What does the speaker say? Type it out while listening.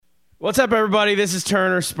What's up, everybody? This is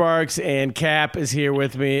Turner Sparks, and Cap is here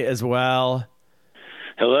with me as well.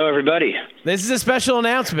 Hello, everybody. This is a special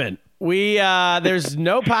announcement. There's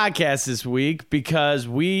no podcast this week because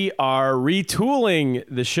we are retooling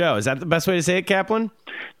the show. Is that the best way to say it, Kaplan?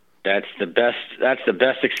 That's the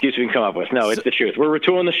best excuse we can come up with. No, it's the truth. We're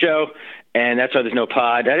retooling the show, and that's why there's no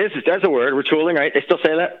pod. That's a word, retooling, right? They still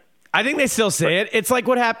say that? I think they still say it. It's like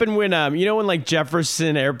what happened when, when like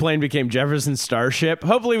Jefferson Airplane became Jefferson Starship.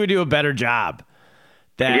 Hopefully we do a better job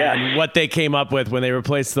than what they came up with when they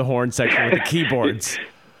replaced the horn section with the keyboards.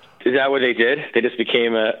 Is that what they did? They just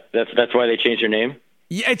became that's why they changed their name?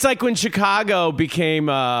 Yeah, it's like when Chicago became,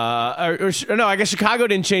 no, I guess Chicago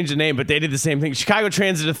didn't change the name, but they did the same thing. Chicago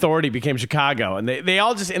Transit Authority became Chicago, and they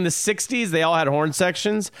all just, in the 60s, they all had horn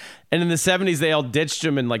sections, and in the 70s, they all ditched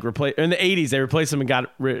them and in the 80s, they replaced them and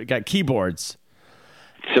got keyboards.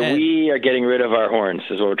 So we are getting rid of our horns,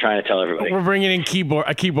 is what we're trying to tell everybody. We're bringing in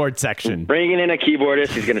a keyboard section. Bringing in a keyboardist.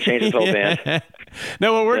 He's going to change his whole band.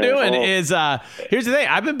 No, what we're doing is, here's the thing.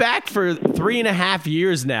 I've been back for 3.5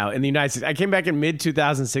 years now in the United States. I came back in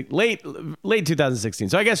mid-2006, late 2016.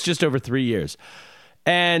 So I guess just over 3 years.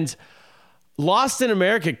 And lost in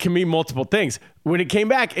America can mean multiple things. When it came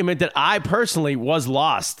back, it meant that I personally was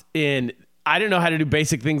lost I didn't know how to do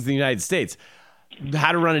basic things in the United States.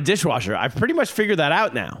 How to run a dishwasher. I've pretty much figured that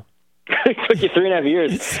out now. It took you 3.5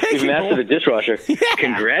 years. You've mastered a dishwasher. Yeah.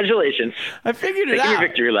 Congratulations. I figured it out. Take your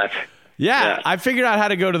victory lap. Yeah, I figured out how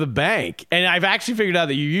to go to the bank. And I've actually figured out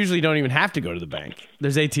that you usually don't even have to go to the bank.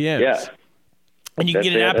 There's ATMs. Yeah. And you can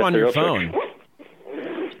get an app on your phone.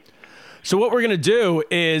 So what we're going to do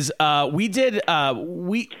is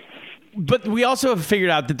but we also have figured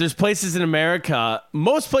out that there's places in America,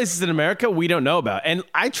 most places in America we don't know about. And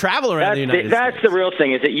I travel around the United States. That's the real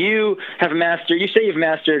thing, is that you say you've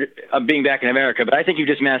mastered being back in America, but I think you've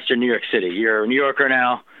just mastered New York City. You're a New Yorker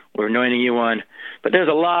now. We're anointing you one. But there's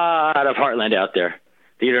a lot of heartland out there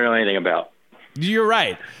that you don't know anything about. You're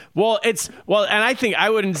right. And I think I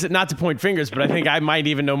wouldn't, not to point fingers, but I think I might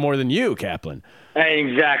even know more than you, Kaplan.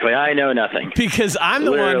 Exactly. I know nothing. Because I'm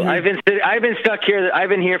the one I've been stuck here. I've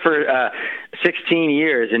been here for 16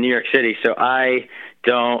 years in New York City, so I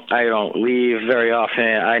don't leave very often.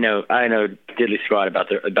 I know diddly squat about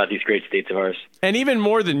these great states of ours. And even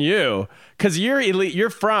more than you, because you're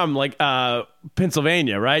from like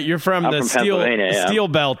Pennsylvania, right? You're from the steel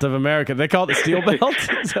belt of America. They call it the steel belt.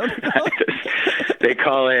 Is that what they call it? They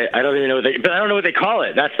call it. I don't even know but I don't know what they call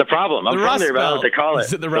it. That's the problem. I'm from there, but I don't know what they call it.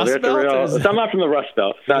 Is it the Rust Belt? I'm not from the Rust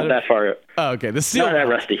Belt. It's not that far. Oh, okay. The steel not belt.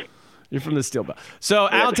 That rusty. You're from the steel belt. So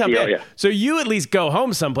I'll tell you. So you at least go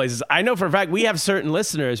home some places. I know for a fact we have certain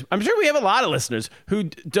listeners. I'm sure we have a lot of listeners who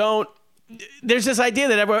don't. There's this idea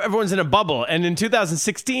that everyone's in a bubble. And in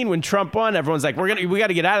 2016, when Trump won, everyone's like, we got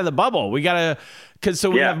to get out of the bubble. We got to,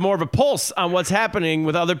 we have more of a pulse on what's happening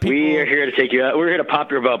with other people. We are here to take you out. We're here to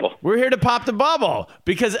pop your bubble. We're here to pop the bubble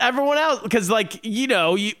because everyone else,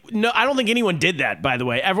 I don't think anyone did that, by the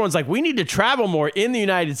way. Everyone's like, we need to travel more in the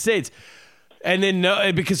United States. And then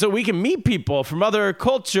so we can meet people from other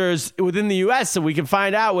cultures within the U.S. so we can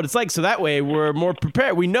find out what it's like. So that way we're more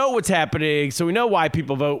prepared. We know what's happening, so we know why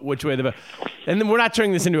people vote which way they vote. And then we're not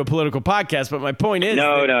turning this into a political podcast, but my point is...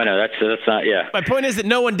 No, that's not, yeah. My point is that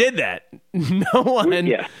no one did that. No one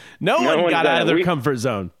got out of their comfort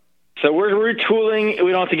zone. So we're retooling.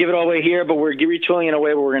 We don't have to give it all away here, but we're retooling in a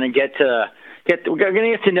way where we're going to get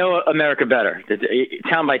to know America better,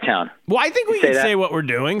 town by town. Well, I think we can say what we're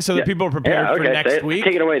doing so that people are prepared for next week.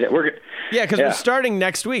 Take it away. Because we're starting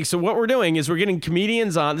next week. So what we're doing is we're getting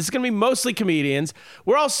comedians on. This is going to be mostly comedians.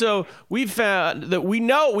 We've found that we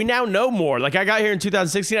now know more. Like I got here in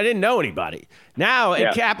 2016, I didn't know anybody. Now,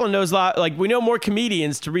 Kaplan knows a lot. Like we know more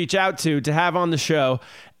comedians to reach out to have on the show,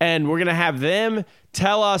 and we're going to have them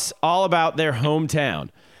tell us all about their hometown.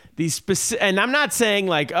 And I'm not saying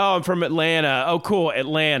like, oh, I'm from Atlanta. Oh, cool,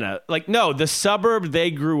 Atlanta. Like, no, the suburb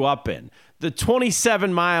they grew up in. The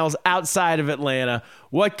 27 miles outside of Atlanta.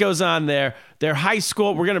 What goes on there? Their high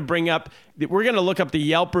school. We're going to look up the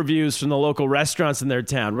Yelp reviews from the local restaurants in their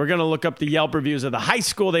town. We're going to look up the Yelp reviews of the high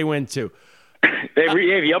school they went to. They have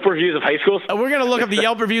Yelp reviews of high schools? We're going to look up the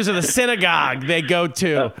Yelp reviews of the synagogue they go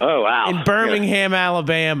to. Oh, wow. In Birmingham,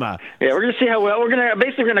 Alabama. Yeah, we're going to see how well. We're going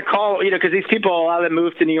to call, because these people, a lot of them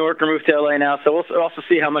moved to New York or moved to LA now, so we'll also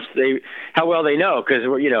see how well they know, because,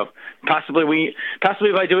 possibly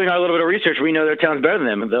by doing our little bit of research, we know their town's better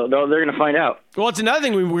than them. They're going to find out. Well, it's another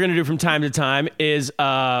thing we're going to do from time to time is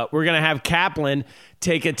we're going to have Kaplan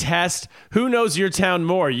take a test. Who knows your town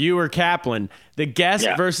more, you or Kaplan? The guest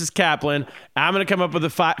versus Kaplan. I'm going to come up with the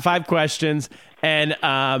five questions, and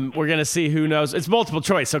we're going to see who knows. It's multiple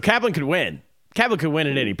choice, so Kaplan could win. Kaplan could win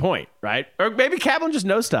at any point, right? Or maybe Kaplan just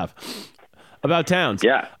knows stuff about towns.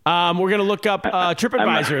 Yeah. We're going to look up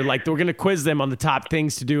TripAdvisor. Like, we're going to quiz them on the top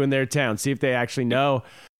things to do in their town, see if they actually know.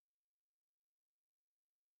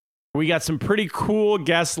 We got some pretty cool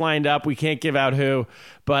guests lined up. We can't give out who,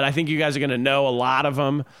 but I think you guys are going to know a lot of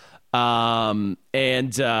them. And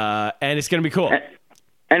it's going to be cool.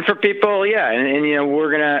 And for people, and you know, we're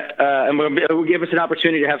gonna and we'll give us an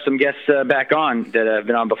opportunity to have some guests back on that have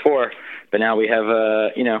been on before, but now we have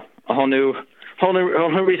a whole new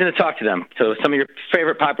reason to talk to them. So some of your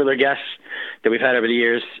favorite popular guests that we've had over the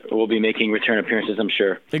years will be making return appearances, I'm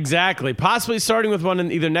sure. Exactly. Possibly starting with one in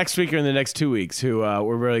either next week or in the next 2 weeks, who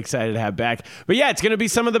we're really excited to have back. But yeah, it's going to be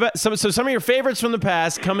some of the some of your favorites from the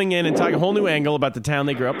past coming in and talking a whole new angle about the town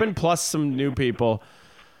they grew up in, plus some new people.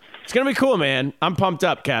 It's going to be cool, man. I'm pumped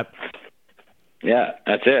up, Cap. Yeah,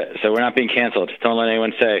 that's it. So we're not being canceled. Don't let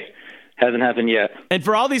anyone say. Hasn't happened yet. And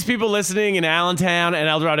for all these people listening in Allentown and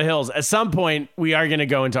El Dorado Hills, at some point, we are going to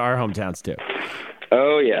go into our hometowns, too.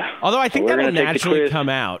 Oh, yeah. Although I think that'll naturally come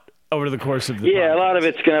out over the course of the podcast. A lot of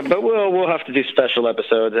it's going to, but we'll have to do special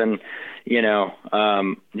episodes. And, you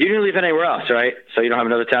didn't live anywhere else, right? So you don't have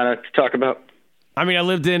another town to talk about? I mean, I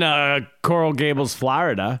lived in Coral Gables,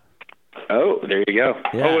 Florida. Oh, there you go.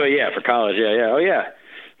 Yeah. Oh, well, yeah, for college. Yeah. Oh, yeah.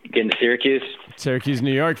 Getting to Syracuse. Syracuse,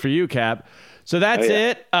 New York for you, Cap. So that's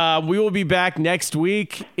it. We will be back next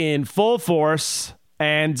week in full force.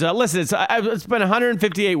 And listen, it's been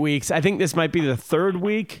 158 weeks. I think this might be the third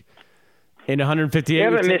week in 158 We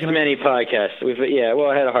haven't weeks. missed many podcasts.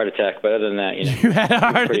 I had a heart attack, but other than that, You had a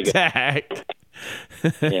heart attack.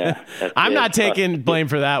 Yeah. I'm not taking blame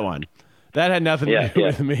for that one. That had nothing to do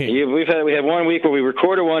with me. We had 1 week where we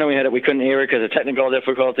recorded one and we couldn't air it because of technical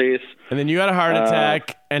difficulties. And then you had a heart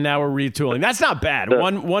attack, and now we're retooling. That's not bad.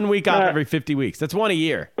 One week off every 50 weeks. That's one a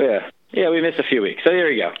year. Yeah, we missed a few weeks. So there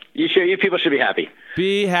you go. You people should be happy.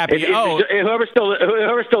 Be happy. Whoever's still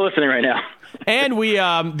listening right now. And we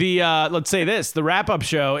let's say this: the wrap-up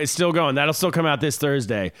show is still going. That'll still come out this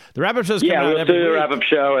Thursday. The wrap-up show is coming out every week. We'll do the wrap-up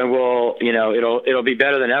show, and it'll be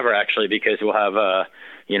better than ever actually because we'll have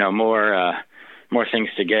more things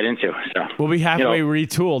to get into. So we'll be halfway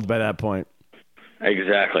retooled by that point.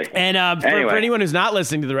 Exactly. And for anyone who's not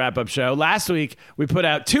listening to the wrap-up show, last week we put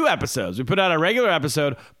out 2 episodes. We put out a regular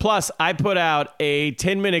episode, plus I put out a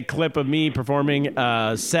 10-minute clip of me performing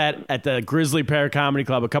a set at the Grizzly Pear Comedy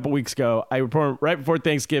Club a couple weeks ago. I performed right before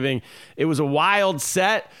Thanksgiving. It was a wild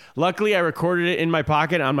set. Luckily, I recorded it in my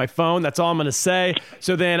pocket on my phone. That's all I'm going to say.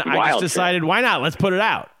 So then I just decided, why not? Let's put it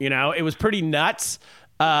out. It was pretty nuts.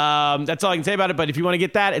 That's all I can say about it. But if you want to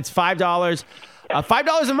get that, it's $5.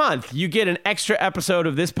 $5 a month, you get an extra episode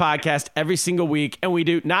of this podcast every single week, and we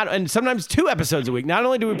do and sometimes 2 episodes a week. Not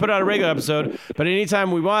only do we put out a regular episode, but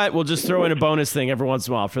anytime we want, we'll just throw in a bonus thing every once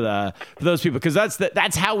in a while for those people, because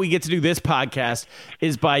that's how we get to do this podcast,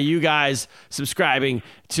 is by you guys subscribing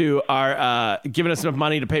to our giving us enough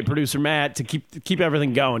money to pay producer Matt to keep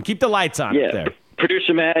everything going, keep the lights on up there.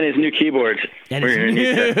 Producer Matt and his new keyboard. And his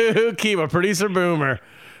new keyboard, producer Boomer.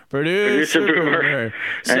 Producer Boomer.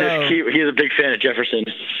 So, he's a big fan of Jefferson.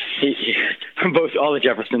 All the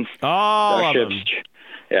Jeffersons. All of them.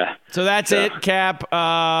 Yeah. So that's it, Cap.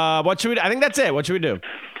 What should we do? I think that's it. What should we do?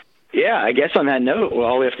 Yeah, I guess on that note,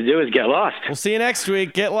 all we have to do is get lost. We'll see you next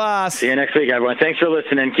week. Get lost. See you next week, everyone. Thanks for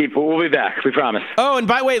listening. We'll be back. We promise. Oh, and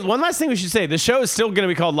by the way, one last thing we should say. The show is still going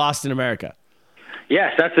to be called Lost in America.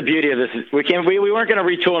 Yes, that's the beauty of this. We weren't going to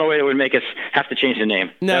retool in a way that would make us have to change the name.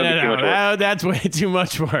 No. That's way too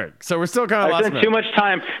much work. So we're still kind of Lost. I spent too much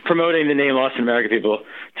time promoting the name Lost in America, people,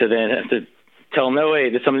 to then have to tell them, no way,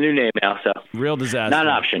 there's some new name now. So real disaster. Not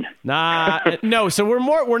an option. No. So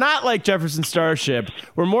we're not like Jefferson Starship.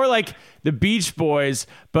 We're more like the Beach Boys,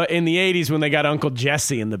 but in the '80s when they got Uncle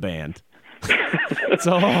Jesse in the band. It's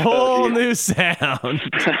a whole new sound.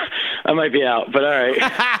 I might be out, but all right.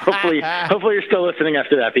 Hopefully you're still listening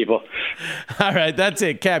after that, people. All right, that's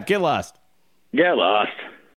it. Cap, get lost. Get lost.